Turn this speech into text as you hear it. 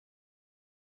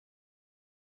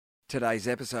Today's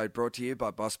episode brought to you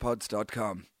by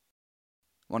BossPods.com.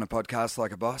 Want a podcast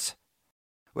like a boss?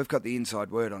 We've got the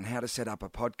inside word on how to set up a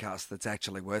podcast that's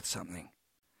actually worth something.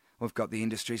 We've got the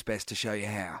industry's best to show you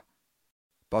how.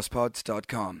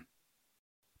 BossPods.com.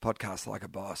 Podcast like a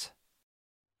boss.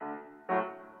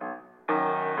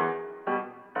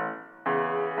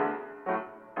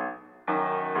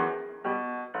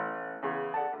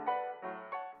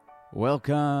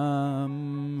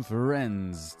 Welcome,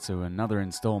 friends, to another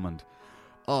installment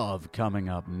of Coming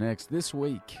Up Next. This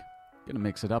week, going to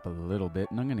mix it up a little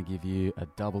bit, and I'm going to give you a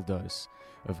double dose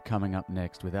of Coming Up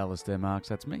Next with Alistair Marks.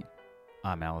 That's me.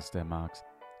 I'm Alistair Marks.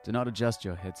 Do not adjust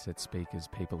your headset speakers,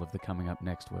 people of the Coming Up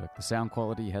Next work. The sound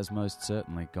quality has most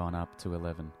certainly gone up to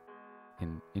 11.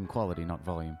 In quality, not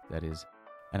volume, that is.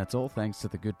 And it's all thanks to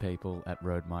the good people at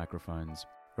Rode Microphones.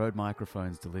 Rode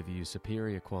Microphones deliver you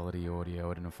superior quality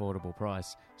audio at an affordable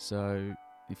price, so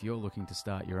if you're looking to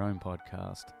start your own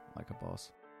podcast, like a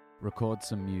boss, record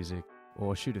some music,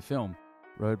 or shoot a film,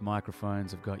 Rode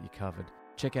Microphones have got you covered.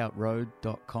 Check out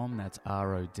Rode.com, that's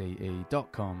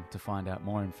RODE.com, to find out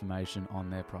more information on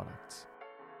their products.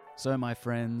 So my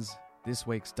friends, this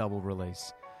week's double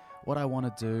release. What I want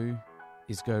to do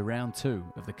is go round 2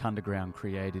 of the Cunderground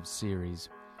Creative Series.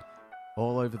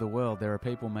 All over the world, there are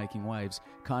people making waves,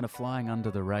 kind of flying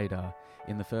under the radar.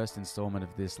 In the first installment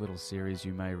of this little series,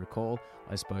 you may recall,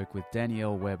 I spoke with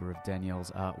Danielle Weber of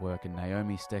Danielle's Artwork and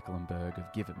Naomi Stecklenburg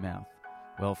of Give It Mouth.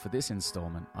 Well, for this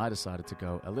installment, I decided to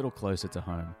go a little closer to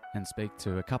home and speak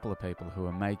to a couple of people who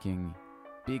are making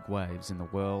big waves in the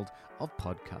world of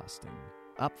podcasting.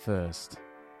 Up first,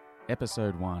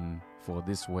 episode 1 for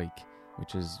this week,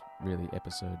 which is really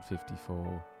episode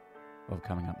 54 of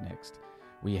Coming Up Next.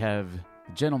 We have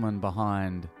the gentleman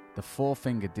behind the Four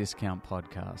Finger Discount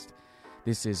podcast.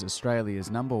 This is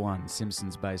Australia's #1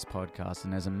 Simpsons-based podcast,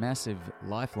 and as a massive,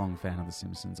 lifelong fan of The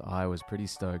Simpsons, I was pretty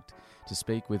stoked to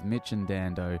speak with Mitch and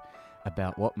Dando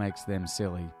about what makes them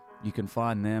silly. You can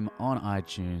find them on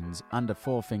iTunes under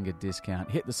Four Finger Discount.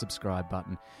 Hit the subscribe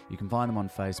button. You can find them on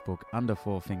Facebook under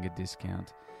Four Finger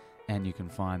Discount, and you can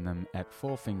find them at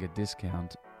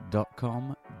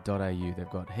fourfingerdiscount.com.au. They've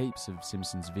got heaps of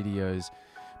Simpsons videos,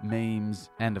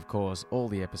 memes, and of course all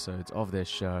the episodes of their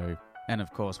show. And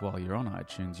of course, while you're on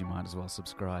iTunes, you might as well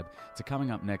subscribe to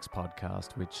Coming Up Next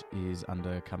podcast, which is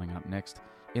under Coming Up Next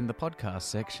in the podcast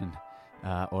section,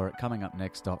 or at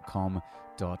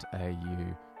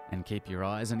comingupnext.com.au. And keep your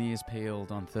eyes and ears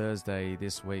peeled on Thursday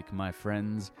this week, my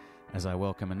friends, as I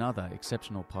welcome another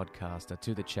exceptional podcaster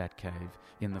to the Chat Cave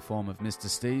in the form of Mr.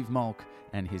 Steve Malk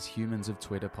and his Humans of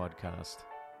Twitter podcast.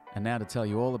 And now to tell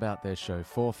you all about their show,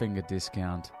 Four Finger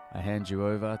Discount, I hand you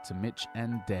over to Mitch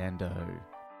and Dando.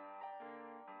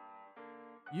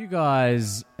 You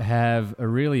guys have a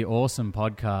really awesome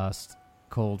podcast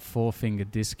called Four Finger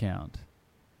Discount.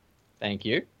 Thank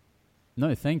you.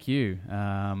 No, thank you.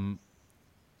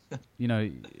 You know,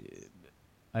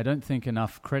 I don't think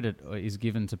enough credit is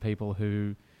given to people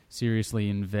who seriously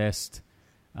invest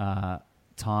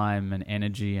time and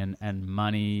energy and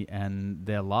money and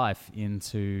their life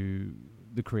into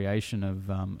the creation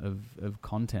of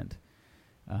content,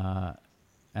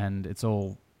 and it's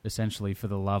all essentially for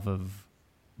the love of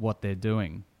what they're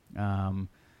doing.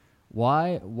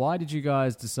 Why did you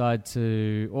guys decide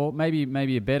to? Or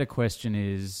maybe a better question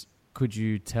is, could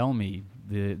you tell me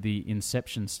the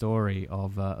inception story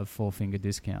of Four Finger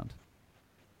Discount?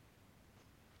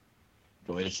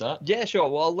 Do we start? Yeah, sure.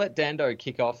 Well, I'll let Dando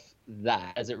kick off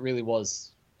that, as it really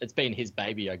was. It's been his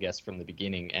baby, I guess, from the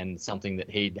beginning, and something that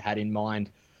he'd had in mind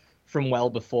from well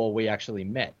before we actually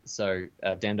met. So,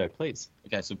 Dando, please.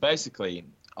 Okay, so basically,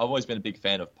 I've always been a big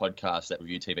fan of podcasts that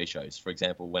review TV shows. For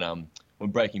example, when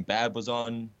Breaking Bad was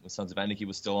on, when Sons of Anarchy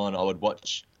was still on, I would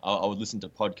listen to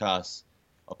podcasts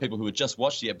of people who had just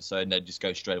watched the episode and they'd just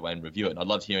go straight away and review it. And I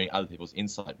loved hearing other people's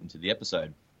insight into the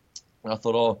episode. And I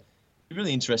thought, it'd be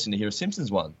really interesting to hear a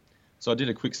Simpsons one. So I did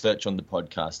a quick search on the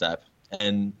podcast app,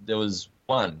 and there was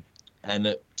one.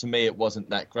 And to me, it wasn't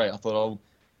that great. I thought,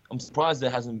 I'm surprised there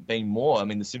hasn't been more. I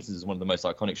mean, The Simpsons is one of the most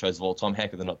iconic shows of all time. How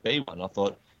could there not be one? I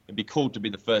thought it'd be cool to be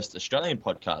the first Australian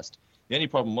podcast. The only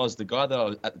problem was the guy that I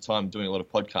was at the time doing a lot of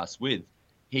podcasts with,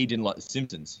 he didn't like The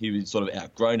Simpsons. He was sort of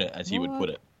outgrown it, as he would put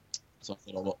it. So I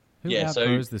thought, Who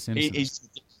outgrows The Simpsons?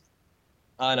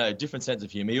 I know, different sense of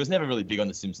humour. He was never really big on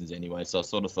The Simpsons anyway, so I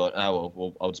sort of thought,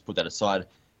 well, I'll just put that aside.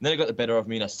 And then it got the better of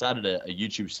me, and I started a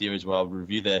YouTube series where I would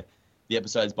review the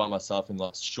episodes by myself in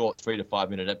like short 3 to 5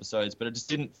 minute episodes, but it just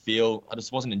didn't feel, I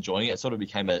just wasn't enjoying it. It sort of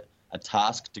became a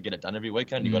task to get it done every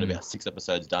week, and you got about 6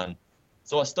 episodes done.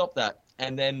 So I stopped that,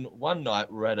 and then one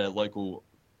night we're at a local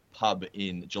pub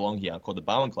in Geelong here called the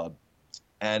Barwon Club,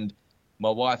 and my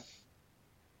wife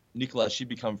Nicola, she'd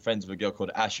become friends with a girl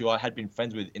called Ash, who I had been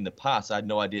friends with in the past. I had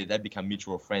no idea they'd become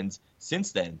mutual friends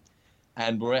since then.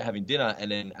 And we were out having dinner,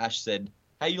 and then Ash said,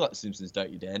 "Hey, you like The Simpsons, don't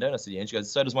you, Dando?" And I said, "Yeah." And she goes,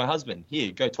 "So does my husband.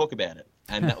 Here, go talk about it."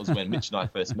 And that was when Mitch and I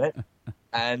first met.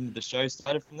 And the show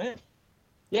started from there.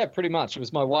 Yeah, pretty much. It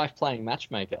was my wife playing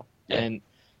matchmaker. Yeah. And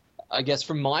I guess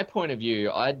from my point of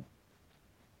view,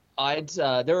 there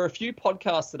were a few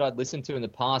podcasts that I'd listened to in the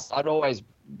past. I'd always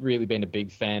really been a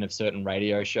big fan of certain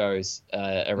radio shows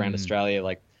around Australia,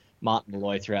 like Martin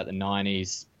Malloy throughout the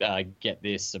 90s, Get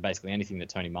This, so basically anything that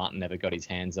Tony Martin never got his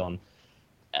hands on.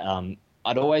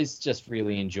 I'd always just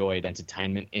really enjoyed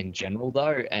entertainment in general,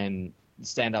 though, and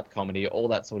stand-up comedy, all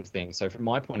that sort of thing. So from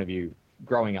my point of view,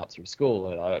 growing up through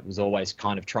school, I was always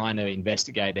kind of trying to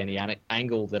investigate any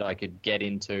angle that I could get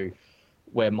into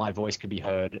where my voice could be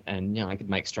heard and, I could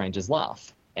make strangers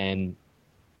laugh. And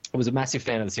I was a massive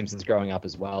fan of The Simpsons growing up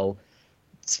as well.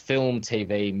 It's film,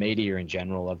 TV, media in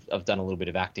general. I've done a little bit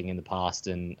of acting in the past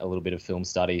and a little bit of film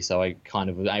study, so I kind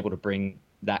of was able to bring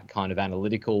that kind of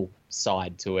analytical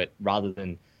side to it rather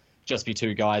than just be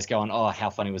two guys going, "Oh, how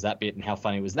funny was that bit and how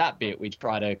funny was that bit?" We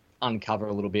try to uncover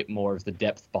a little bit more of the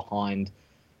depth behind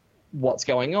what's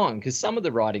going on, because some of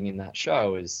the writing in that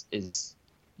show is it's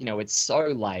so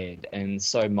layered and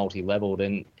so multi-leveled,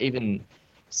 and even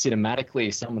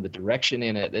cinematically, some of the direction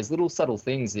in it, there's little subtle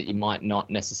things that you might not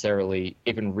necessarily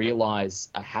even realize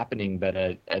are happening, but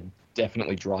are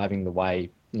definitely driving the way,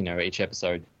 each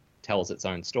episode tells its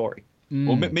own story.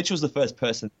 Well, Mitch was the first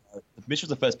person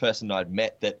I'd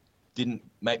met that didn't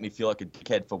make me feel like a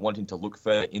dickhead for wanting to look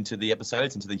further into the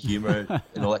episodes, into the humor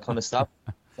and all that kind of stuff.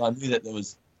 So I knew that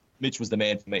Mitch was the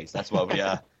man for me. So that's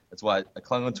why I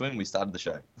clung on to him. We started the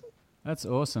show. That's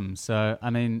awesome. So, I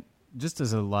mean, just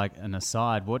as an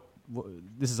aside, what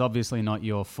this is obviously not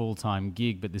your full-time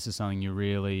gig, but this is something you're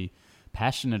really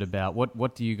passionate about.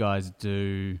 What do you guys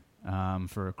do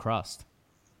for a crust?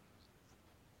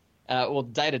 Well,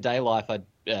 day-to-day life, I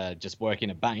just work in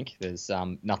a bank. There's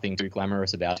nothing too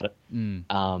glamorous about it.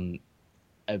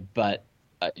 But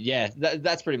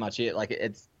that's pretty much it. Like,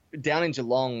 it's down in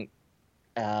Geelong.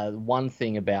 One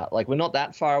thing about, we're not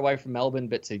that far away from Melbourne,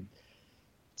 but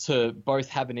to both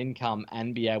have an income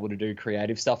and be able to do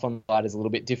creative stuff on the side is a little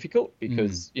bit difficult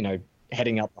because,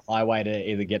 heading up the highway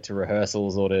to either get to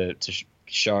rehearsals or to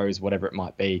shows, whatever it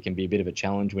might be, can be a bit of a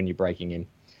challenge when you're breaking in.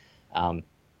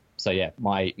 So yeah,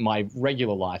 my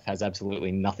regular life has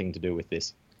absolutely nothing to do with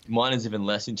this. Mine is even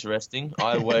less interesting.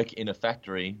 I work in a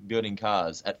factory building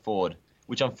cars at Ford,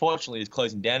 which unfortunately is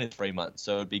closing down in 3 months.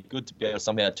 So it'd be good to be able to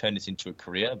somehow turn this into a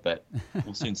career, but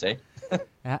we'll soon see.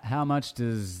 How much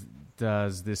does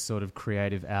this sort of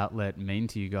creative outlet mean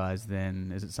to you guys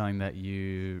then? Is it something that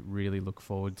you really look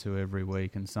forward to every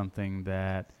week and something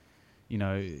that,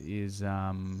 is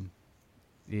something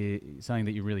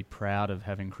that you're really proud of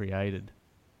having created?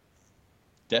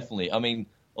 Definitely. I mean,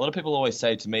 a lot of people always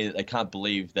say to me that they can't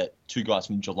believe that two guys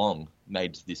from Geelong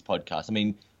made this podcast. I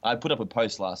mean, I put up a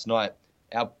post last night.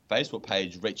 Our Facebook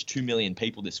page reached 2 million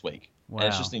people this week. Wow. And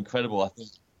it's just incredible. I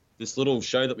think this little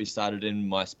show that we started in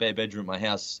my spare bedroom at my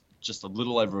house just a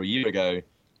little over a year ago,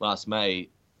 last May,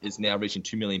 is now reaching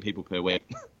 2 million people per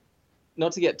week.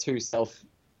 Not to get too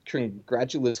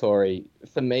self-congratulatory,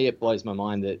 for me it blows my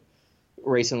mind that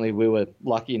recently we were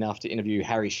lucky enough to interview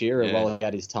Harry Shearer while he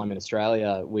had his time in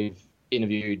Australia. We've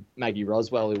interviewed Maggie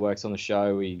Roswell, who works on the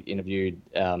show. We interviewed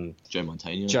Joe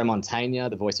Mantegna. Joe Mantegna,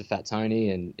 the voice of Fat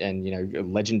Tony, and a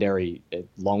legendary,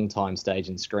 long-time stage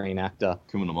and screen actor.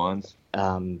 Criminal Minds.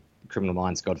 Criminal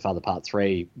Minds, Godfather Part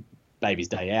 3, Baby's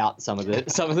Day Out, some of the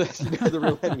the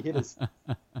real heavy hitters.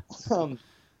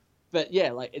 But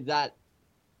yeah, that,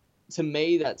 to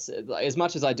me, that's, as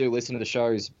much as I do listen to the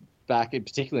shows back,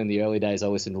 particularly in the early days, I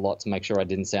listened a lot to make sure I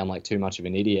didn't sound like too much of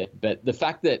an idiot. But the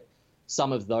fact that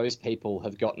some of those people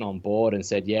have gotten on board and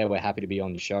said, yeah, we're happy to be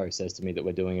on the show, says to me that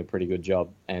we're doing a pretty good job.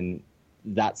 And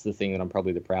that's the thing that I'm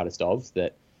probably the proudest of.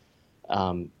 That,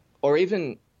 or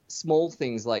even small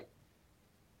things like,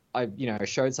 I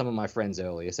showed some of my friends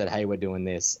earlier, said, hey, we're doing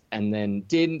this, and then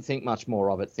didn't think much more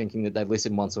of it, thinking that they'd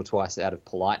listen once or twice out of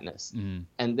politeness.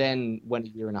 And then when a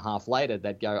year and a half later,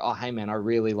 they'd go, oh, hey, man, I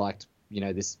really liked,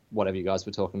 this, whatever you guys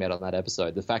were talking about on that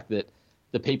episode. The fact that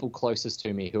the people closest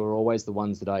to me, who are always the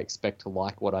ones that I expect to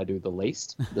like what I do the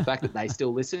least, the fact that they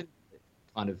still listen,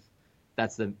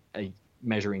 that's a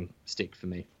measuring stick for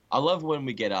me. I love when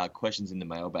we get questions in the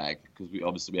mailbag, because we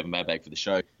have a mailbag for the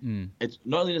show. It's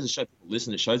not only does it show people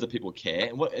listen, it shows that people care.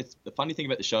 And the funny thing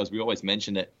about the show is we always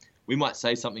mention that we might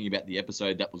say something about the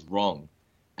episode that was wrong,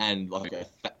 and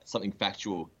something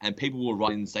factual, and people will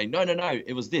write in and say, no,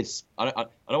 it was this. I don't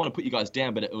want to put you guys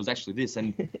down, but it was actually this.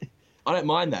 And I don't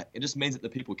mind that. It just means that the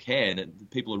people care and that the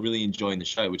people are really enjoying the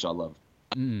show, which I love.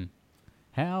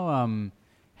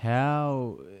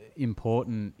 How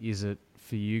important is it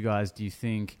for you guys, do you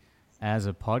think, as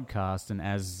a podcast and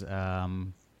as a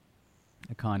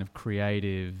kind of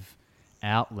creative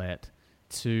outlet,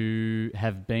 to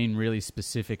have been really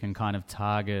specific and kind of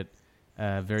target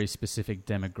a very specific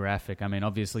demographic? I mean,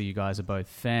 obviously you guys are both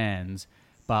fans,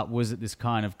 but was it this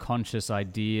kind of conscious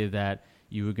idea that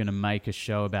you were going to make a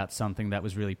show about something that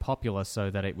was really popular so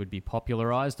that it would be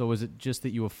popularized, or was it just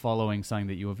that you were following something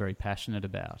that you were very passionate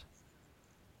about?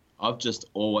 I've just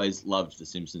always loved The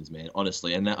Simpsons, man,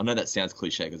 honestly. And I know that sounds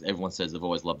cliche because everyone says they've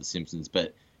always loved The Simpsons,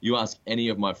 but you ask any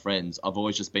of my friends, I've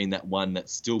always just been that one that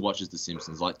still watches The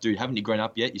Simpsons. Like, dude, haven't you grown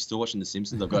up yet? You're still watching The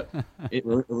Simpsons? I've got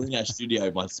we're in our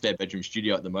studio, my spare bedroom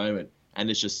studio at the moment,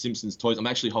 and it's just Simpsons toys. I'm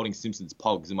actually holding Simpsons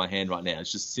Pogs in my hand right now.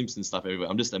 It's just Simpsons stuff everywhere.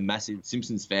 I'm just a massive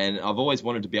Simpsons fan. I've always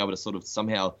wanted to be able to sort of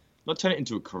somehow not turn it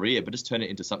into a career, but just turn it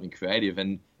into something creative.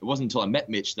 And it wasn't until I met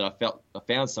Mitch that I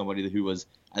found somebody who was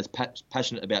as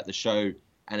passionate about the show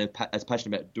and as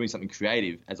passionate about doing something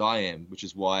creative as I am, which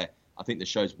is why I think the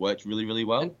show's worked really, really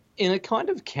well. And in a kind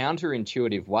of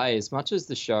counterintuitive way, as much as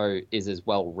the show is as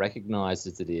well recognized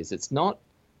as it is, it's not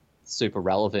super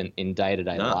relevant in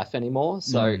day-to-day life anymore.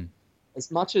 So as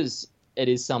much as it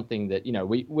is something that, you know,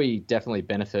 we definitely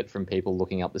benefit from people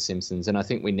looking up The Simpsons, and I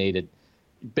think we needed,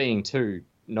 being two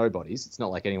nobodies, it's not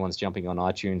like anyone's jumping on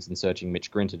iTunes and searching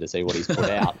Mitch Grinter to see what he's put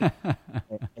out.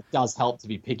 It does help to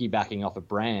be piggybacking off a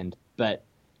brand, but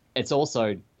it's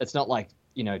not like,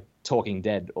 you know, Talking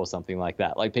Dead or something like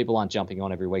that. Like, people aren't jumping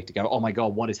on every week to go, oh my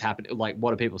God, what is happening? Like,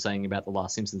 what are people saying about the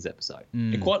last Simpsons episode?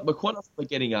 And quite often we're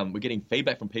getting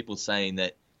feedback from people saying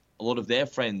that a lot of their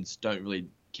friends don't really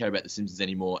care about The Simpsons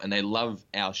anymore, and they love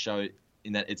our show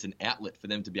in that it's an outlet for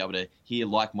them to be able to hear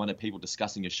like-minded people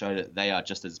discussing a show that they are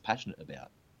just as passionate about.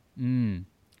 I'm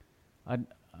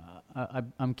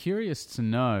curious to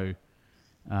know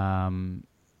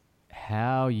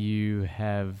how you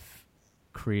have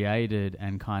created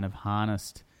and kind of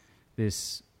harnessed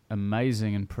this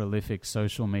amazing and prolific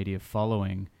social media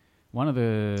following. One of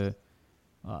the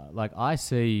I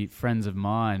see friends of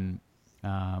mine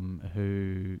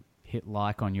who hit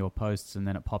like on your posts and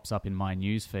then it pops up in my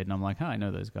newsfeed and I'm like, I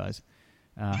know those guys.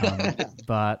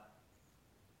 But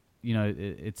you know,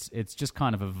 it's just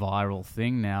kind of a viral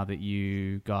thing now that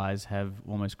you guys have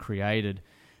almost created.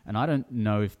 And I don't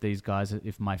know if these guys,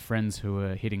 if my friends who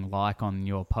are hitting like on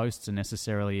your posts are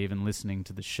necessarily even listening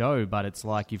to the show, but it's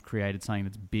like you've created something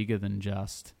that's bigger than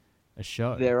just a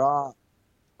show. There are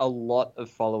a lot of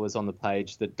followers on the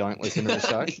page that don't listen to the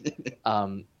show.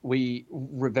 We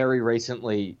very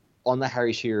recently, on the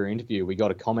Harry Shearer interview, we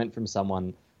got a comment from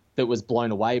someone that was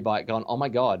blown away by it, going, oh my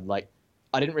God, like,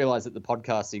 I didn't realize that the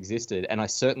podcast existed, and I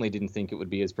certainly didn't think it would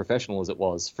be as professional as it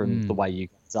was from the way you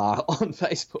guys are on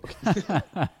Facebook.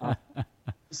 But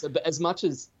as much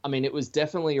as, I mean, it was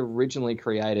definitely originally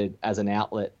created as an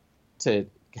outlet to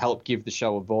help give the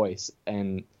show a voice,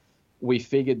 and we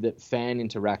figured that fan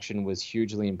interaction was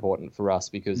hugely important for us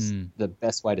because the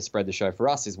best way to spread the show for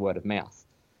us is word of mouth.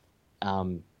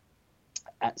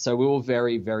 So we were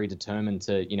very, very determined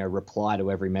to, you know, reply to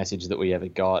every message that we ever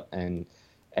got and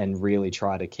really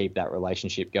try to keep that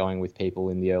relationship going with people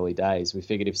in the early days. We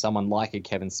figured if someone like a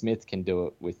Kevin Smith can do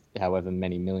it with however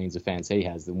many millions of fans he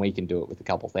has, then we can do it with a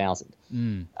couple thousand.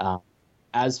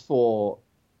 As for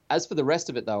the rest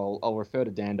of it, though, I'll refer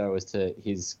to Dando as to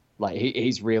his, like,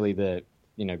 he's really the,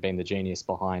 you know, been the genius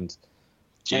behind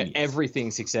everything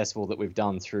successful that we've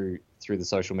done through the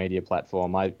social media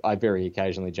platform. I very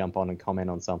occasionally jump on and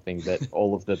comment on something, but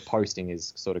all of the posting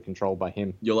is sort of controlled by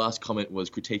him. Your last comment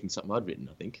was critiquing something I'd written,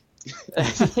 I think.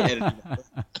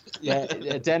 Yeah,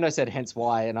 Dando said hence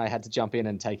why, and I had to jump in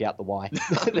and take out the why.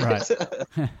 Right.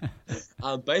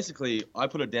 Basically, I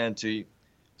put it down to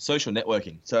social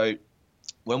networking. So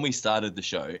when we started the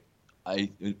show, I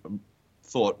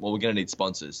thought, well, we're going to need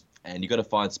sponsors, and you've got to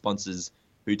find sponsors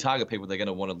who target people they're going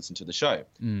to want to listen to the show.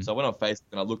 So I went on Facebook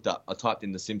and I typed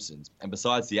in The Simpsons, and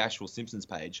besides the actual Simpsons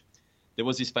page, there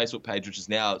was this Facebook page which has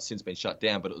now since been shut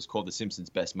down, but it was called The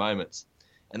Simpsons Best Moments,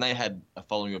 and they had a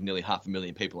following of nearly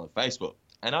 500,000 people on Facebook.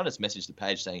 And I just messaged the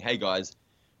page saying, hey guys,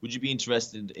 would you be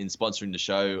interested in sponsoring the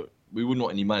show? We wouldn't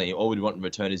want any money. All we'd want in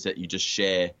return is that you just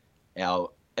share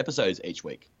our episodes each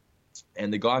week.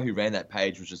 And the guy who ran that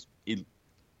page was just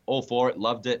all for it,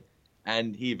 loved it,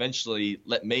 and he eventually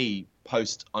let me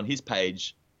post on his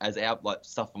page as our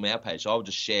stuff from our page. So I would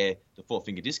just share the Four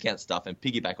Finger Discount stuff and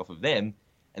piggyback off of them,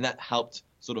 and that helped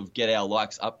sort of get our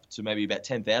likes up to maybe about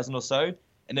 10,000 or so.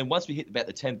 And then once we hit about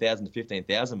the 10,000 to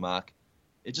 15,000 mark,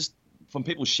 it just from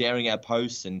people sharing our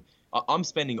posts, and I'm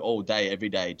spending all day, every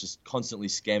day, just constantly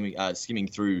skimming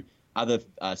through other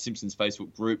Simpsons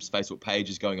Facebook groups, Facebook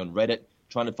pages, going on Reddit,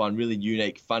 trying to find really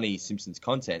unique, funny Simpsons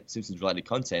related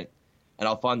content, and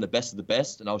I'll find the best of the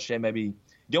best, and I'll share maybe.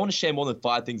 You don't want to share more than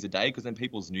 5 things a day because then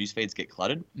people's news feeds get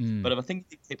cluttered. But if I think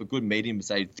you keep a good medium,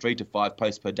 say 3 to 5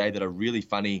 posts per day that are really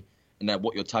funny and that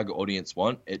what your target audience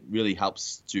want, it really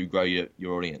helps to grow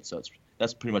your audience. So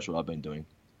that's pretty much what I've been doing.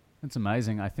 That's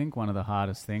amazing. I think one of the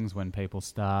hardest things when people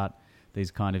start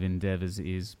these kind of endeavors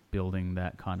is building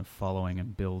that kind of following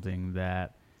and building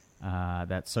that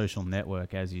that social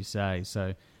network, as you say.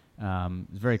 So it's a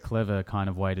very clever kind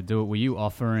of way to do it. Were you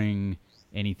offering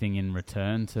anything in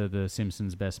return to the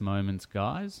Simpsons Best Moments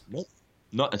guys? Nope.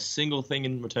 Not a single thing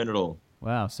in return at all.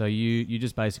 Wow. So you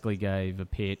just basically gave a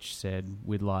pitch, said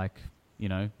we'd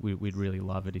we'd really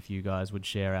love it if you guys would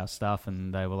share our stuff,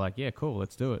 and they were like, yeah, cool,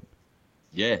 let's do it.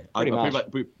 Yeah, Pretty much.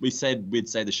 we'd say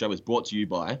the show was brought to you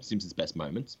by Simpsons Best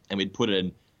Moments, and we'd put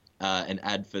an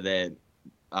ad for their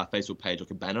Facebook page,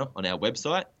 like a banner on our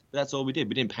website. That's all we did.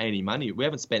 We didn't pay any money. We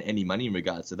haven't spent any money in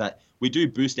regards to that. We do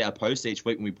boost our posts each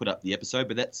week when we put up the episode,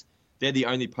 but they're the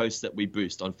only posts that we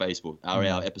boost on Facebook, are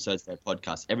our episodes, our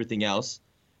podcasts. Everything else,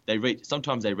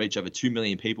 sometimes they reach over 2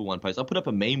 million people one post. I put up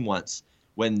a meme once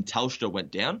when Telstra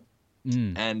went down,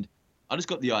 and I just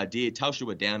got the idea. Telstra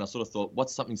went down. I sort of thought,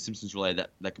 what's something Simpsons related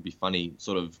that could be funny,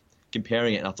 sort of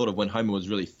comparing it. And I thought of when Homer was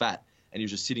really fat and he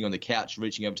was just sitting on the couch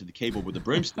reaching over to the keyboard with a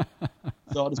broomstick.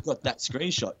 So I just got that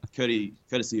screenshot,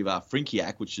 courtesy of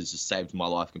Frinkiac, which has just saved my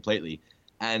life completely,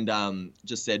 and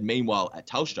just said, meanwhile at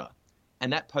Telstra.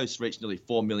 And that post reached nearly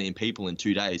 4 million people in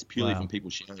 2 days, purely from people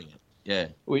sharing it. Yeah.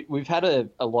 We've had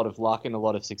a lot of luck and a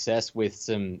lot of success with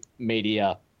some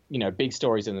media, big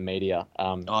stories in the media.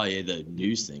 The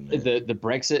news thing. Man. The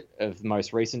Brexit of the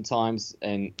most recent times.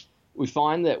 And we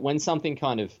find that when something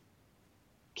kind of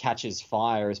catches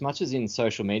fire, as much as in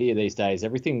social media these days,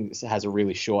 everything has a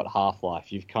really short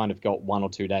half-life. You've kind of got 1 or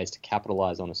 2 days to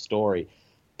capitalize on a story.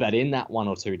 But in that 1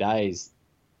 or 2 days,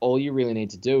 all you really need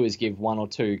to do is give 1 or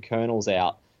 2 kernels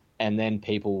out, and then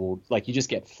people will, you just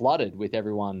get flooded with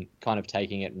everyone kind of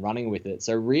taking it and running with it.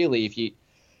 So really, if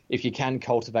you can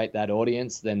cultivate that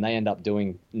audience, then they end up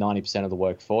doing 90% of the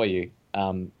work for you.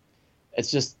 It's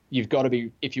just, you've got to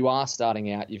be, if you are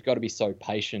starting out, you've got to be so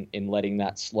patient in letting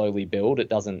that slowly build. It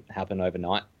doesn't happen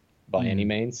overnight by any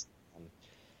means.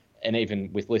 And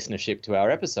even with listenership to our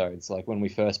episodes, like when we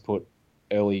first put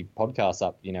early podcasts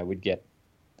up, we'd get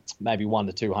maybe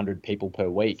 100 to 200 people per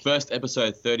week. First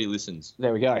episode, 30 listens.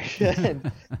 There we go.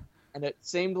 And it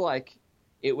seemed like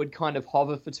it would kind of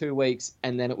hover for 2 weeks,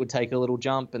 and then it would take a little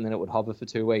jump, and then it would hover for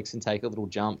 2 weeks and take a little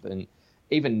jump. And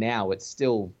even now, it's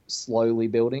still slowly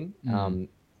building.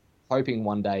 Hoping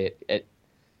one day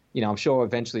I'm sure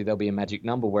eventually there'll be a magic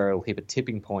number where it'll hit a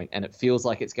tipping point, and it feels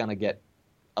like it's going to get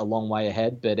a long way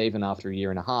ahead. But even after a year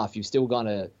and a half, you've still going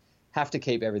to have to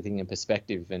keep everything in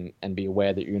perspective and be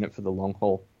aware that you're in it for the long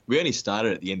haul. We only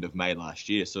started at the end of May last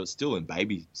year, so it's still in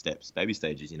baby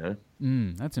stages,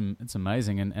 It's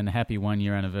amazing, and happy 1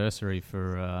 year anniversary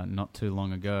for not too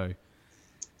long ago.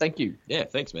 Thank you. Yeah,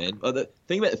 thanks, man. The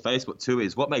thing about the Facebook too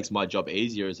is what makes my job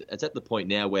easier is it's at the point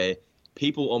now where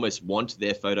people almost want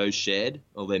their photos shared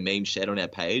or their memes shared on our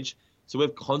page. So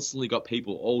we've constantly got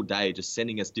people all day just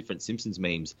sending us different Simpsons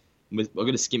memes. We're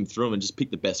going to skim through them and just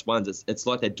pick the best ones. It's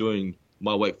like they're doing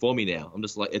my work for me now. I'm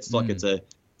just like, it's like it's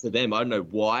to them, I don't know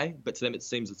why, but to them it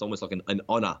seems it's almost like an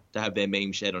honor to have their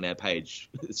meme shared on our page.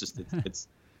 It's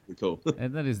really cool.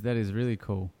 And that is really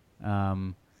cool.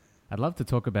 I'd love to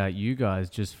talk about you guys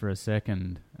just for a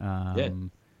second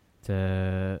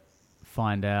to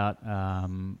find out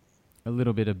a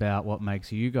little bit about what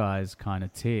makes you guys kind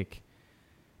of tick.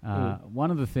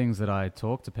 One of the things that I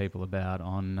talk to people about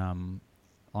on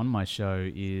my show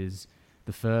is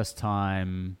the first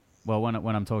time. Well,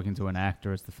 when I'm talking to an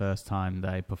actor, it's the first time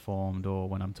they performed, or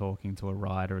when I'm talking to a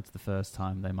writer, it's the first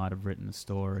time they might have written a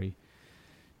story.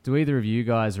 Do either of you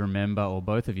guys remember, or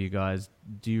both of you guys,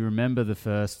 do you remember the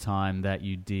first time that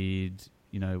you did,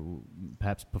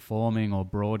 perhaps performing or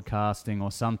broadcasting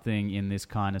or something in this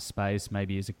kind of space,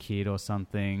 maybe as a kid or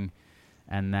something,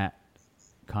 and that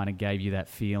kind of gave you that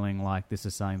feeling like this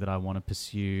is something that I want to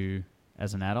pursue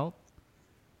as an adult?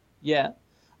 Yeah.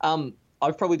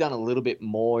 I've probably done a little bit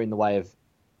more in the way of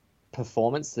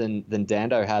performance than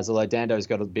Dando has, although Dando's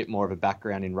got a bit more of a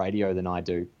background in radio than I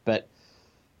do. But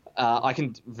I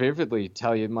can vividly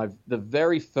tell you the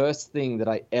very first thing that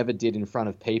I ever did in front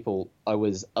of people, I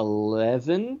was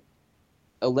 11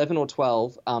 or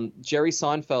 12. Jerry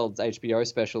Seinfeld's HBO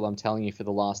special, I'm telling you for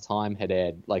the last time, had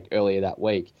aired earlier that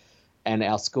week. and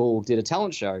our school did a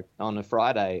talent show on a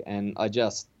Friday, and I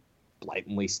just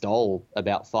blatantly stole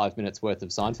about 5 minutes worth of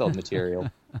Seinfeld material.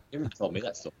 You haven't told me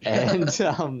that story.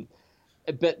 And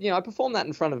but I performed that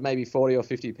in front of maybe 40 or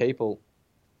 50 people,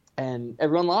 and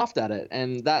everyone laughed at it.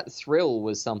 And that thrill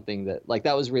was something that, like,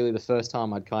 that was really the first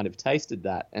time I'd kind of tasted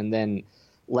that. And then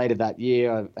later that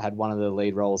year, I had one of the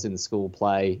lead roles in the school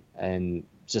play, and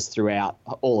just throughout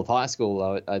all of high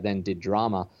school, I then did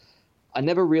drama. I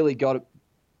never really got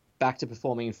back to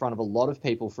performing in front of a lot of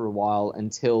people for a while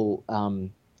until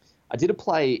I did a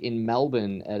play in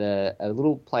Melbourne at a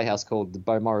little playhouse called the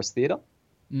Beau Morris Theatre.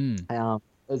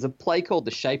 There's a play called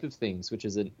The Shape of Things, which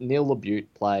is a Neil LaBute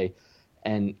play,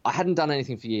 and I hadn't done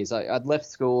anything for years. I'd left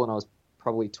school, and I was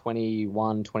probably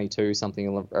 21, 22,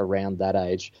 something around that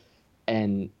age,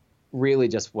 and really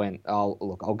just went, I'll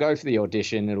go for the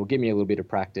audition. It'll give me a little bit of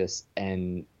practice,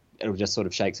 and it'll just sort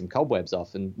of shake some cobwebs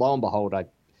off. And lo and behold,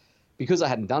 because I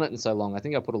hadn't done it in so long, I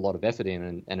think I put a lot of effort in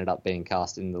and ended up being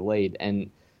cast in the lead.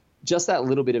 And just that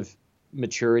little bit of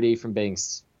maturity from being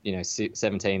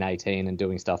 17, 18 and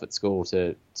doing stuff at school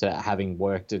to having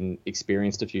worked and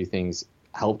experienced a few things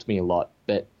helped me a lot.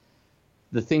 But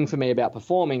the thing for me about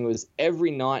performing was every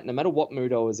night, no matter what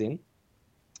mood I was in,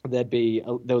 there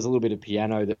was a little bit of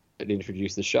piano that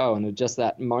introduced the show, and just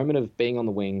that moment of being on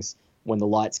the wings when the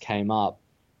lights came up,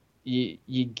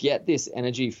 you get this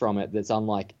energy from it that's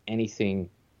unlike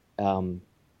anything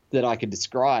that I could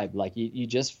describe. Like you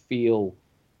just feel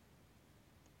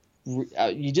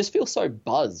so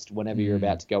buzzed whenever you're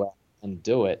about to go out and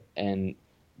do it. And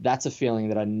that's a feeling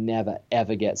that I never,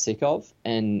 ever get sick of.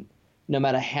 And no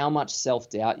matter how much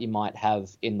self-doubt you might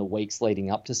have in the weeks leading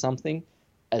up to something,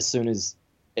 as soon as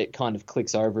it kind of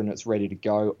clicks over and it's ready to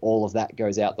go, all of that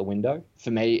goes out the window,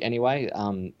 for me anyway,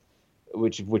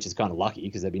 which is kind of lucky,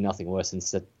 because there'd be nothing worse than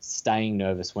staying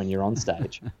nervous when you're on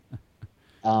stage.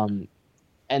 And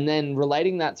then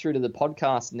relating that through to the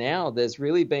podcast now, there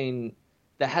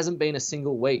hasn't been a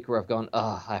single week where I've gone,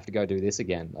 I have to go do this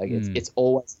again. Like it's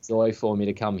always a joy for me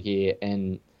to come here,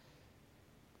 and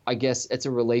I guess it's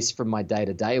a release from my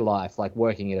day-to-day life, like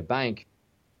working at a bank.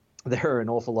 There are an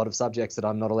awful lot of subjects that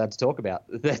I'm not allowed to talk about.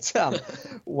 That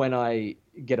when I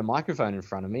get a microphone in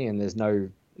front of me and there's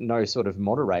no sort of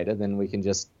moderator, then we can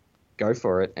just go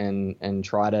for it and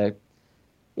try to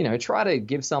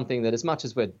give something that, as much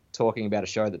as we're talking about a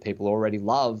show that people already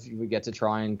love, we get to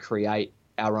try and create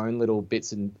our own little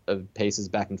bits of pieces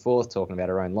back and forth, talking about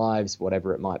our own lives,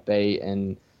 whatever it might be.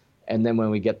 And then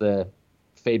when we get the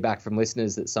feedback from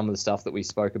listeners that some of the stuff that we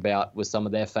spoke about was some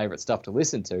of their favorite stuff to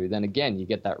listen to, then again, you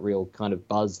get that real kind of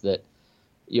buzz that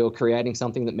you're creating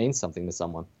something that means something to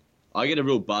someone. I get a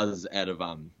real buzz out of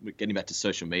getting back to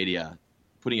social media,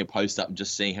 putting a post up and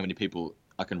just seeing how many people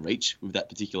I can reach with that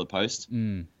particular post.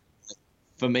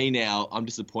 For me now, I'm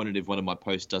disappointed if one of my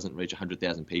posts doesn't reach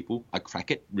 100,000 people. I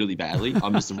crack it really badly.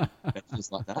 I'm just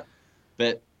like that.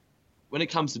 But when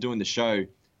it comes to doing the show,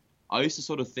 I used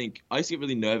to get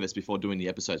really nervous before doing the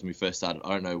episodes when we first started.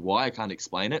 I don't know why, I can't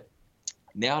explain it.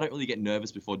 Now I don't really get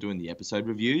nervous before doing the episode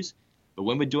reviews, but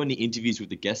when we're doing the interviews with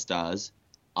the guest stars,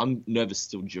 I'm nervous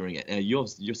still during it. And you're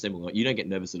similar. You don't get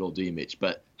nervous at all, do you, Mitch?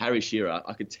 But Harry Shearer,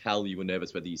 I could tell you were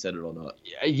nervous whether you said it or not.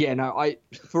 Yeah, no,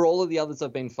 for all of the others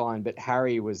I've been fine, but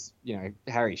Harry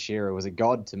Shearer was a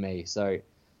god to me. So,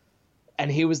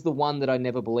 and he was the one that I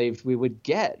never believed we would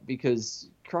get, because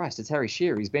Christ, it's Harry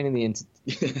Shearer. He's been in the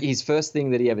his first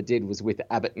thing that he ever did was with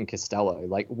Abbott and Costello.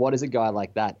 Like, what is a guy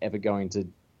like that ever going to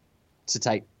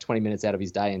take 20 minutes out of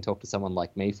his day and talk to someone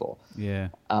like me for? Yeah.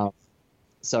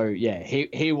 So yeah,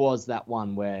 he was that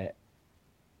one where,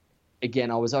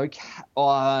 again, I was okay.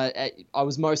 I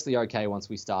was mostly okay once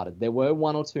we started. There were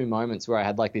one or two moments where I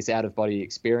had like this out of body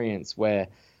experience where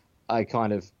I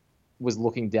kind of was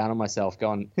looking down on myself,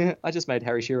 going, "I just made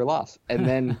Harry Shearer laugh," and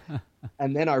then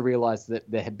I realized that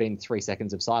there had been 3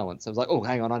 seconds of silence. I was like, "Oh,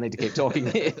 hang on, I need to keep talking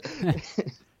here."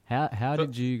 How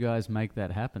did you guys make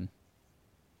that happen?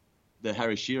 The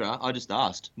Harry Shearer, I just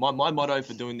asked. My motto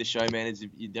for doing this show, man, is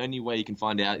the only way you can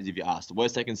find out is if you ask. The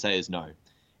worst they can say is no.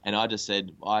 And I just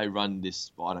said, I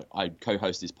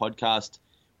co-host this podcast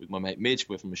with my mate Mitch.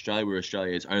 We're from Australia. We're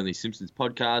Australia's only Simpsons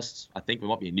podcast. I think there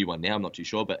might be a new one now. I'm not too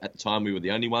sure. But at the time, we were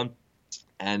the only one.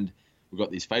 And we've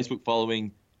got this Facebook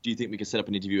following. Do you think we could set up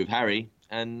an interview with Harry?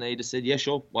 And they just said, yeah,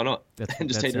 sure, why not?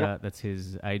 That's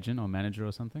his agent or manager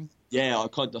or something? Yeah,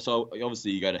 so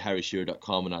obviously you go to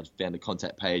harryshearer.com and I found the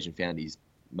contact page and found his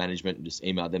management and just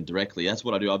emailed them directly. That's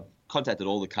what I do. I've contacted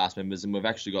all the cast members and we've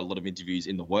actually got a lot of interviews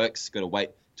in the works. Got to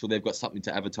wait till they've got something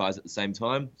to advertise at the same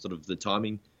time. Sort of the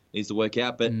timing needs to work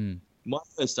out. But my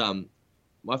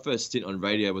first stint on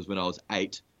radio was when I was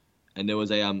 8. and there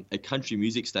was a country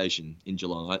music station in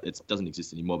Geelong. It doesn't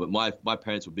exist anymore, but my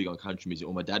parents were big on country music,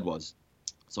 or my dad was.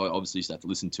 So I obviously used to have to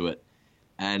listen to it.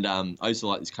 And I used to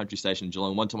like this country station in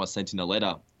Geelong. One time I sent in a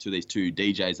letter to these two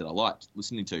DJs that I liked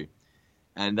listening to.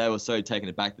 And they were so taken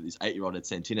aback that this 8-year-old had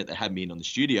sent in it. They had me in on the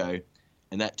studio.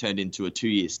 And that turned into a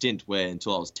 2-year stint where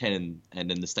until I was 10 and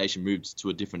then the station moved to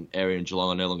a different area in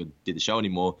Geelong. I no longer did the show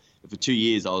anymore. But for 2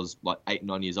 years, I was like 8,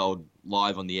 9 years old,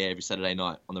 live on the air every Saturday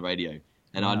night on the radio.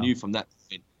 And Wow. I knew from that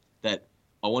point that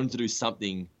I wanted to do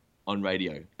something on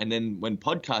radio. And then when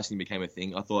podcasting became a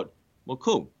thing, I thought, well,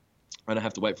 cool. I don't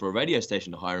have to wait for a radio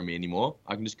station to hire me anymore.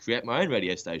 I can just create my own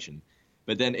radio station.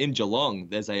 But then in Geelong,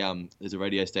 there's a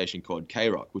radio station called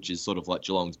K-Rock, which is sort of like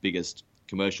Geelong's biggest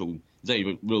commercial. There's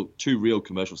only two real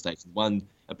commercial stations. One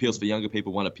appeals for younger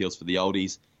people, one appeals for the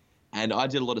oldies. And I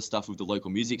did a lot of stuff with the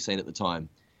local music scene at the time.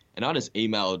 And I just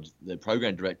emailed the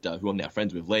program director, who I'm now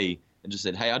friends with, Lee, and just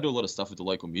said, hey, I do a lot of stuff with the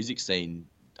local music scene.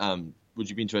 Would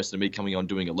you be interested in me coming on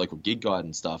doing a local gig guide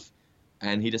and stuff?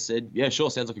 And he just said, yeah,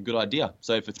 sure, sounds like a good idea.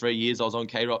 So for 3 years, I was on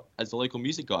K-Rock as the local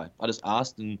music guy. I just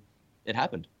asked and it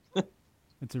happened.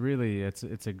 It's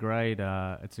a great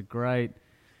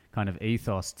kind of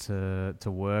ethos to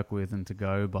work with and to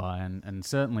go by, and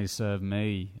certainly serve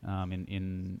me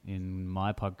in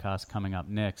my podcast coming up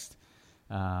next.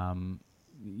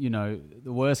 You know,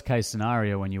 the worst case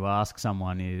scenario when you ask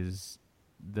someone is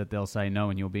that they'll say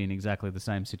no, and you'll be in exactly the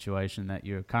same situation that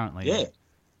you're currently in.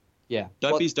 Yeah.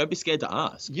 Don't be scared to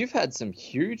ask. You've had some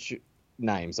huge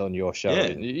names on your show. Yeah.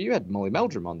 You had Molly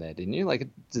Meldrum on there, didn't you? Like,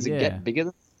 does it Yeah. get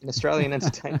bigger in Australian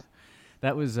entertainment?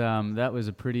 That was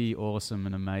a pretty awesome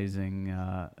and amazing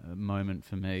moment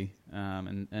for me.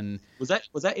 And Was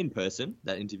that in person,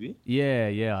 that interview?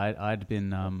 yeah, I'd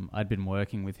been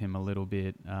working with him a little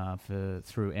bit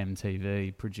through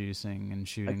MTV, producing and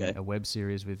shooting Okay. a web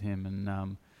series with him,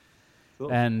 and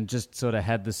Cool. and just sort of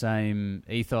had the same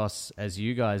ethos as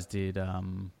you guys did.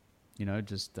 You know,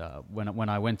 just when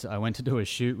I went to do a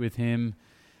shoot with him.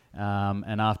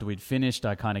 And after we'd finished,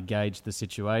 I kind of gauged the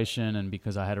situation, and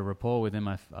because I had a rapport with him,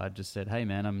 I just said, "Hey,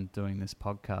 man, I'm doing this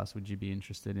podcast. Would you be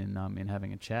interested in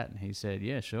having a chat?" And he said,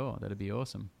 "Yeah, sure, that'd be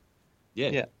awesome."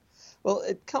 Yeah. Well,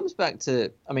 it comes back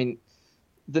to, I mean,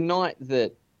 the night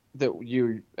that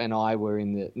you and I were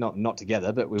in the not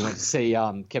together, but we went to see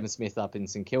Kevin Smith up in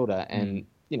St Kilda, and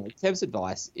you know, Kev's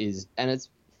advice is, and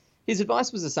his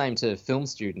advice was the same to film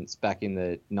students back in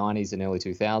the 90s and early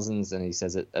 2000s, and he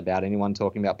says it about anyone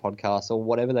talking about podcasts or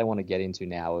whatever they want to get into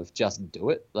now, of just do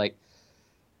it. Like,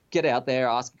 get out there,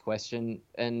 ask a question,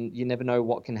 and you never know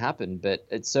what can happen. But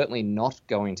it's certainly not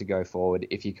going to go forward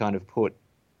if you kind of put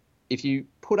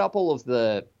up all of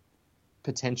the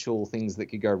potential things that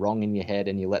could go wrong in your head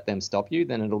and you let them stop you,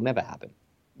 then it'll never happen.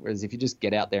 Whereas if you just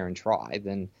get out there and try,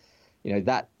 then, you know,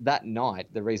 that night,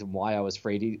 the reason why I was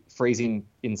freezing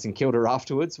in St Kilda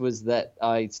afterwards was that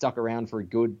I stuck around for a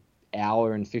good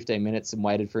hour and 15 minutes and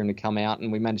waited for him to come out,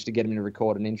 and we managed to get him to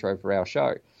record an intro for our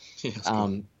show. Yeah, that's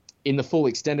cool. In the full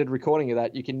extended recording of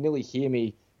that, you can nearly hear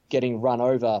me getting run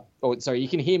over, you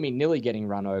can hear me nearly getting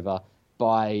run over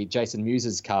by Jason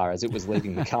Muse's car as it was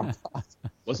leaving the car park.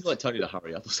 Wasn't it like telling you to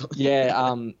hurry up or something?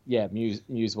 Yeah,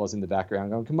 Muse was in the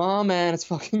background going, "Come on, man, it's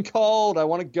fucking cold. I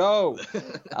want to go."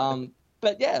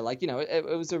 But yeah, like, you know, it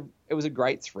was a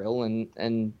great thrill,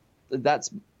 and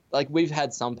that's, like, we've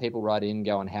had some people write in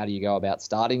going, "How do you go about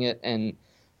starting it?" And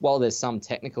while there's some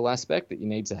technical aspect that you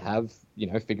need to have, you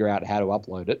know, figure out how to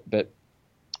upload it, but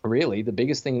really the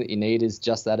biggest thing that you need is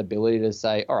just that ability to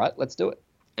say, "All right, let's do it."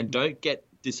 And don't get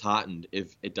disheartened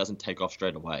if it doesn't take off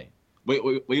straight away.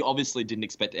 We obviously didn't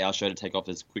expect our show to take off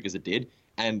as quick as it did,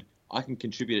 and I can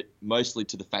contribute mostly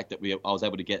to the fact that I was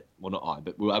able to get, well, not I,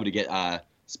 but we were able to get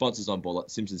sponsors on board, like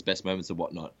Simpsons Best Moments and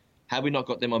whatnot. Had we not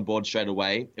got them on board straight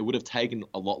away, it would have taken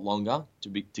a lot longer to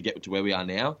get to where we are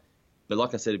now. But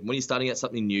like I said, when you're starting out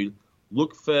something new,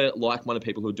 look for like-minded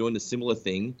people who are doing a similar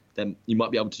thing that you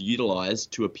might be able to utilize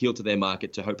to appeal to their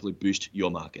market to hopefully boost your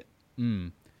market.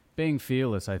 Being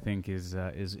fearless, I think, is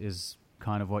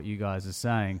kind of what you guys are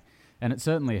saying, and it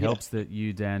certainly helps that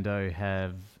you, Dando,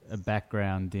 have a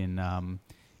background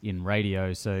in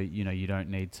radio, so you know you don't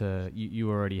need to. You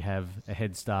already have a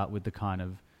head start with the kind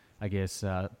of, I guess,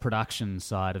 production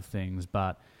side of things.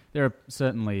 But there are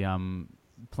certainly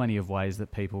plenty of ways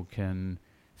that people can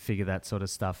figure that sort of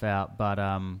stuff out. But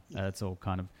it's all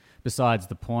kind of besides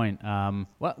the point.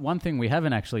 One thing we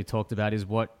haven't actually talked about is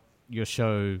what your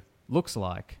show looks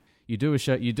like. You do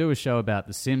a show about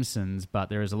The Simpsons, but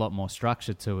there is a lot more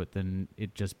structure to it than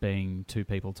it just being two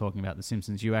people talking about The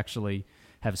Simpsons. You actually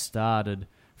have started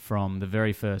from the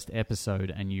very first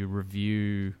episode and you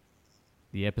review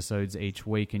the episodes each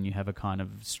week, and you have a kind of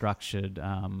structured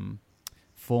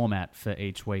format for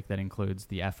each week that includes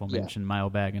the aforementioned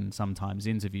mailbag and sometimes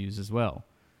interviews as well.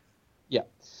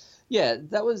 Yeah,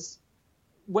 that was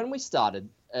when we started.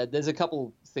 There's a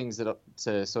couple things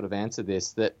to sort of answer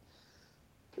this. That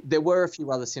there were a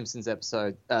few other Simpsons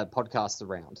podcasts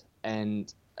around,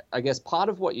 and I guess part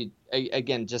of what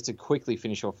again, just to quickly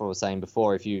finish off what I was saying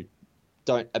before, if you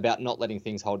don't, about not letting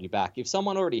things hold you back. If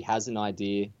someone already has an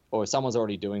idea, or if someone's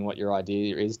already doing what your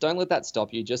idea is, don't let that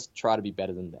stop you. Just try to be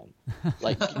better than them.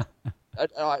 Like,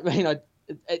 I mean,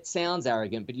 it sounds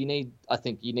arrogant, but I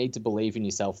think you need to believe in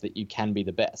yourself that you can be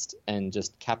the best, and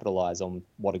just capitalize on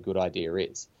what a good idea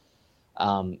is.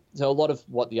 So a lot of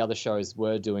what the other shows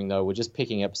were doing, though, were just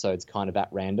picking episodes kind of at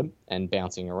random and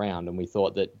bouncing around. And we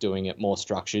thought that doing it more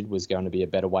structured was going to be a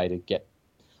better way to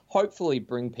hopefully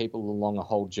bring people along a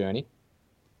whole journey.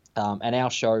 And our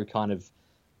show kind of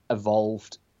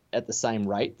evolved at the same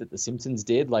rate that The Simpsons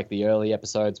did. Like, the early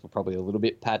episodes were probably a little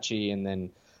bit patchy, and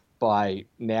then by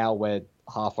now we're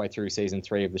halfway through season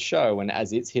 3 of the show, and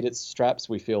as it's hit its straps,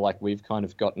 we feel like we've kind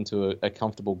of gotten to a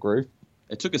comfortable groove.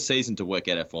 It took a season to work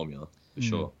out our formula, for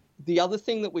sure. The other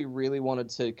thing that we really wanted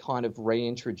to kind of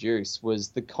reintroduce was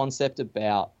the concept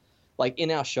about, like,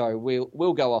 in our show,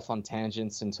 we'll go off on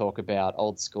tangents and talk about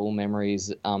old school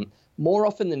memories, more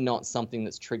often than not something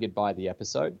that's triggered by the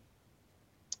episode.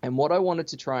 And what I wanted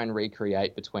to try and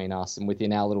recreate between us and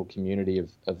within our little community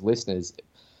of listeners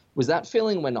was that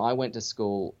feeling when I went to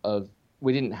school of,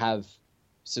 we didn't have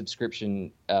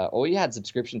subscription, or you had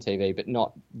subscription TV, but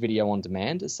not video on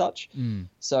demand as such.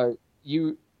 So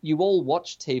you all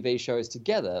watched TV shows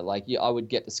together. Like, I would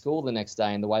get to school the next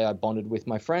day, and the way I bonded with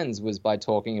my friends was by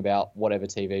talking about whatever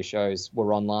TV shows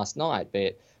were on last night.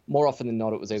 But more often than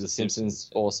not, it was either Simpsons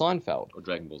or Seinfeld or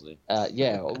Dragon Ball Z.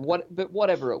 But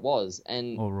whatever it was,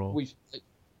 and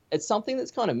it's something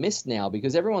that's kind of missed now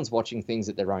because everyone's watching things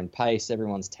at their own pace.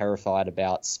 Everyone's terrified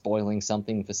about spoiling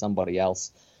something for somebody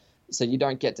else. So you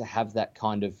don't get to have that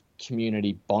kind of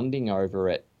community bonding over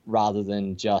it, rather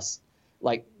than just,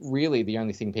 like, really the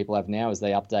only thing people have now is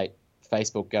they update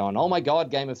Facebook going, oh my God,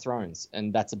 Game of Thrones.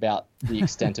 And that's about the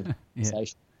extent of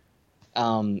conversation.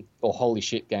 Or holy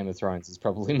shit, Game of Thrones is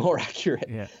probably more accurate.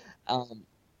 Yeah.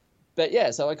 But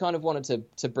yeah, so I kind of wanted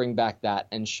to bring back that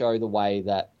and show the way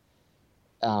that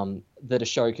that a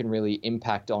show can really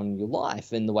impact on your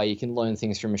life, and the way you can learn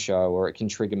things from a show, or it can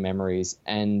trigger memories,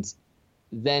 and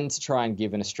then to try and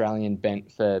give an Australian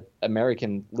bent for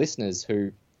American listeners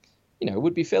who,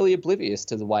 would be fairly oblivious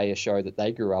to the way a show that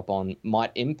they grew up on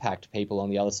might impact people on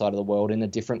the other side of the world in a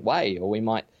different way, or we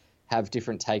might have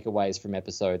different takeaways from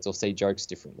episodes or see jokes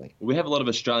differently. We have a lot of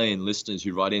Australian listeners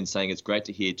who write in saying it's great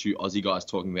to hear two Aussie guys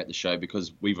talking about the show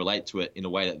because we relate to it in a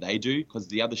way that they do, because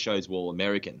the other shows were all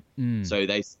American. So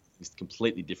they see things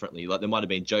completely differently. Like, there might have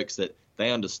been jokes that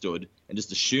they understood and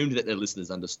just assumed that their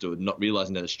listeners understood, not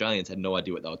realising that Australians had no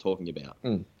idea what they were talking about.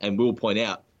 And we'll point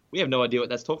out, we have no idea what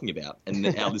that's talking about, and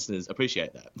our listeners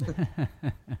appreciate that.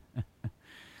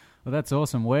 Well, that's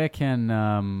awesome. Where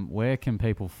can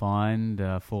people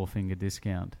find Four-Finger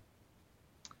Discount?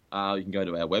 You can go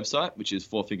to our website, which is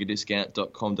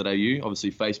fourfingerdiscount.com.au.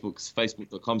 Obviously, Facebook's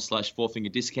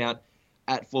facebook.com/fourfingerdiscount,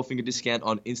 at fourfingerdiscount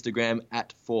on Instagram,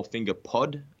 at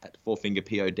fourfingerpod, at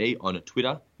fourfingerpod on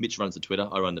Twitter. Mitch runs the Twitter.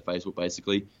 I run the Facebook,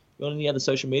 basically. You on any other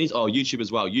social medias? Oh, YouTube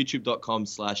as well.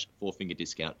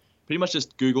 youtube.com/fourfingerdiscount. Pretty much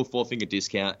just Google Four-Finger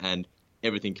Discount and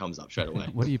everything comes up straight away.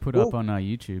 What do you put up on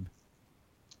YouTube?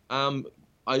 I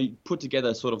put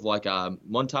together sort of like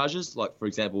montages, like, for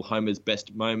example, Homer's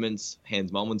best moments,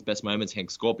 Hans Moleman's best moments,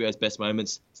 Hank Scorpio's best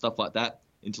moments, stuff like that,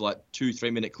 into like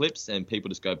 2-3 minute clips, and people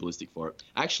just go ballistic for it.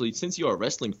 Actually, since you're a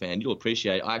wrestling fan, you'll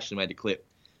appreciate I actually made a clip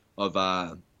of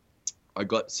I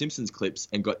got Simpsons clips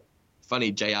and got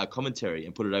funny JR commentary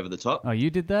and put it over the top. Oh, you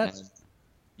did that?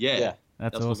 Yeah.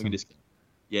 That's awesome.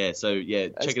 Yeah,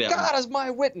 check it out. God is my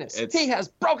witness. He has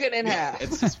broken in half.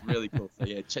 It's just really cool. So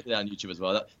yeah, check that out on YouTube as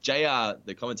well. JR,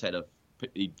 the commentator,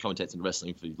 he commentates in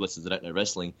wrestling for listeners that don't know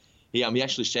wrestling. He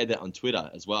actually shared that on Twitter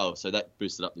as well, so that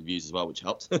boosted up the views as well, which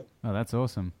helped. Oh, that's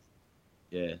awesome.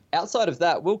 Yeah. Outside of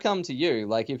that, we'll come to you.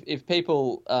 Like, if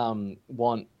people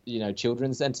want,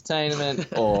 children's entertainment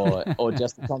or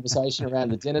just a conversation around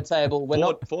the dinner table,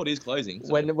 Ford is closing.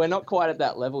 So. We're not quite at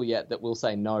that level yet that we'll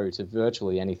say no to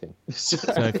virtually anything. So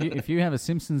if you have a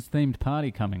Simpsons themed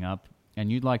party coming up and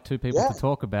you'd like two people to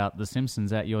talk about the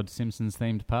Simpsons at your Simpsons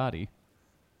themed party.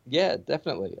 Yeah,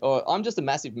 definitely. Or I'm just a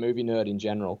massive movie nerd in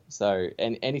general, so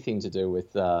anything to do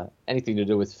with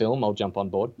film, I'll jump on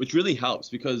board. Which really helps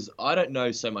because I don't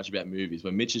know so much about movies.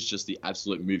 When Mitch is just the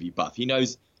absolute movie buff, he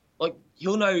knows, like,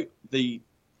 he'll know the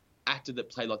actor that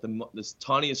played like the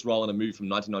tiniest role in a movie from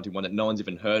 1991 that no one's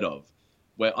even heard of.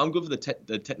 Where I'm good for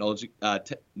the technology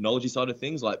side of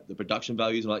things, like the production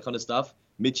values and all that kind of stuff.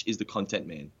 Mitch is the content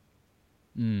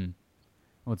man.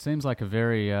 Well, it seems like a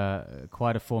very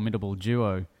quite a formidable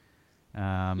duo.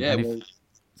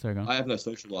 Sorry, go on. I have no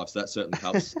social life, so that certainly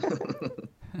helps.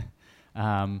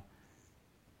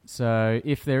 So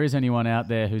if there is anyone out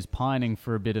there who's pining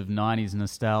for a bit of 90s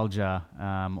nostalgia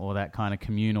or that kind of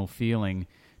communal feeling,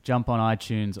 jump on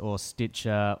iTunes or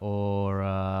Stitcher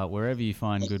or wherever you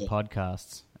find good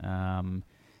podcasts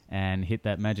and hit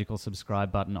that magical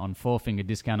subscribe button on Four Finger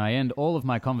Discount. I end all of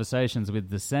my conversations with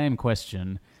the same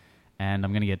question, and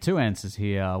I'm going to get two answers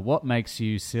here. What makes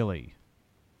you silly?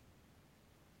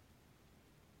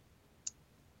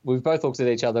 We've both looked at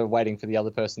each other waiting for the other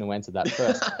person to answer that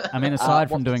first. I mean, aside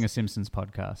from doing a Simpsons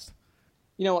podcast.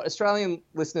 You know what? Australian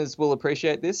listeners will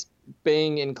appreciate this,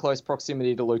 being in close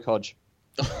proximity to Luke Hodge.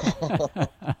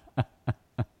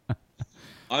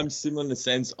 I'm similar in the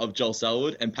sense of Joel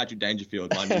Selwood and Patrick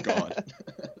Dangerfield, my new god.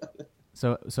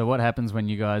 So what happens when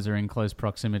you guys are in close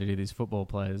proximity to these football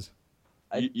players?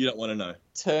 You don't want to know.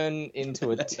 Turn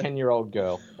into a 10-year-old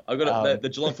girl. I got the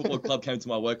Geelong Football Club came to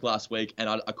my work last week, and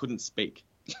I couldn't speak.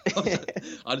 I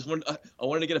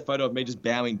wanted to get a photo of me just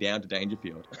bowing down to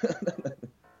Dangerfield.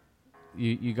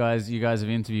 You guys have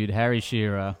interviewed Harry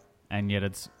Shearer, and yet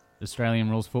it's Australian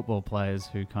rules football players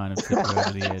who kind of tip you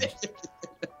over the edge.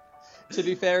 To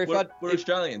be fair, we're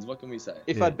Australians. What can we say?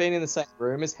 If I'd been in the same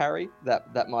room as Harry,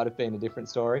 that might have been a different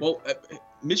story. Well,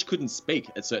 Mitch couldn't speak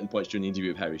at certain points during the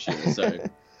interview of Harry Shearer. So,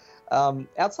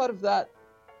 outside of that,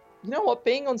 you know what?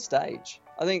 Being on stage,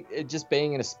 I think just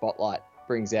being in a spotlight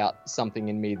brings out something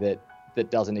in me that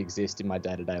doesn't exist in my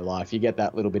day-to-day life. You get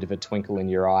that little bit of a twinkle in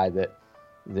your eye that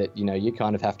you know you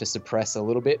kind of have to suppress a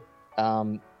little bit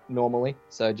normally.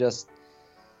 So just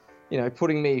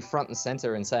putting me front and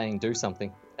center and saying do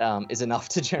something is enough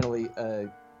to generally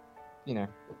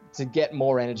to get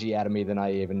more energy out of me than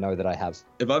I even know that I have.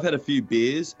 If I've had a few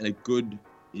beers and a good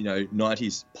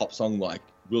 90s pop song like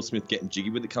Will Smith Getting Jiggy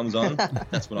With It comes on,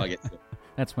 that's when I get to it.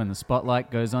 That's when the spotlight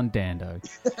goes on Dando.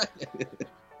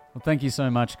 Well, thank you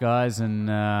so much, guys, and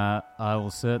I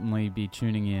will certainly be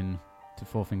tuning in to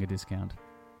Four Finger Discount.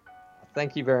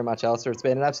 Thank you very much, Alistair. It's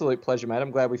been an absolute pleasure, mate.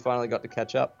 I'm glad we finally got to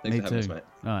catch up. Thanks Me for having too. us,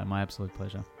 mate. All right, my absolute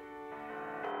pleasure.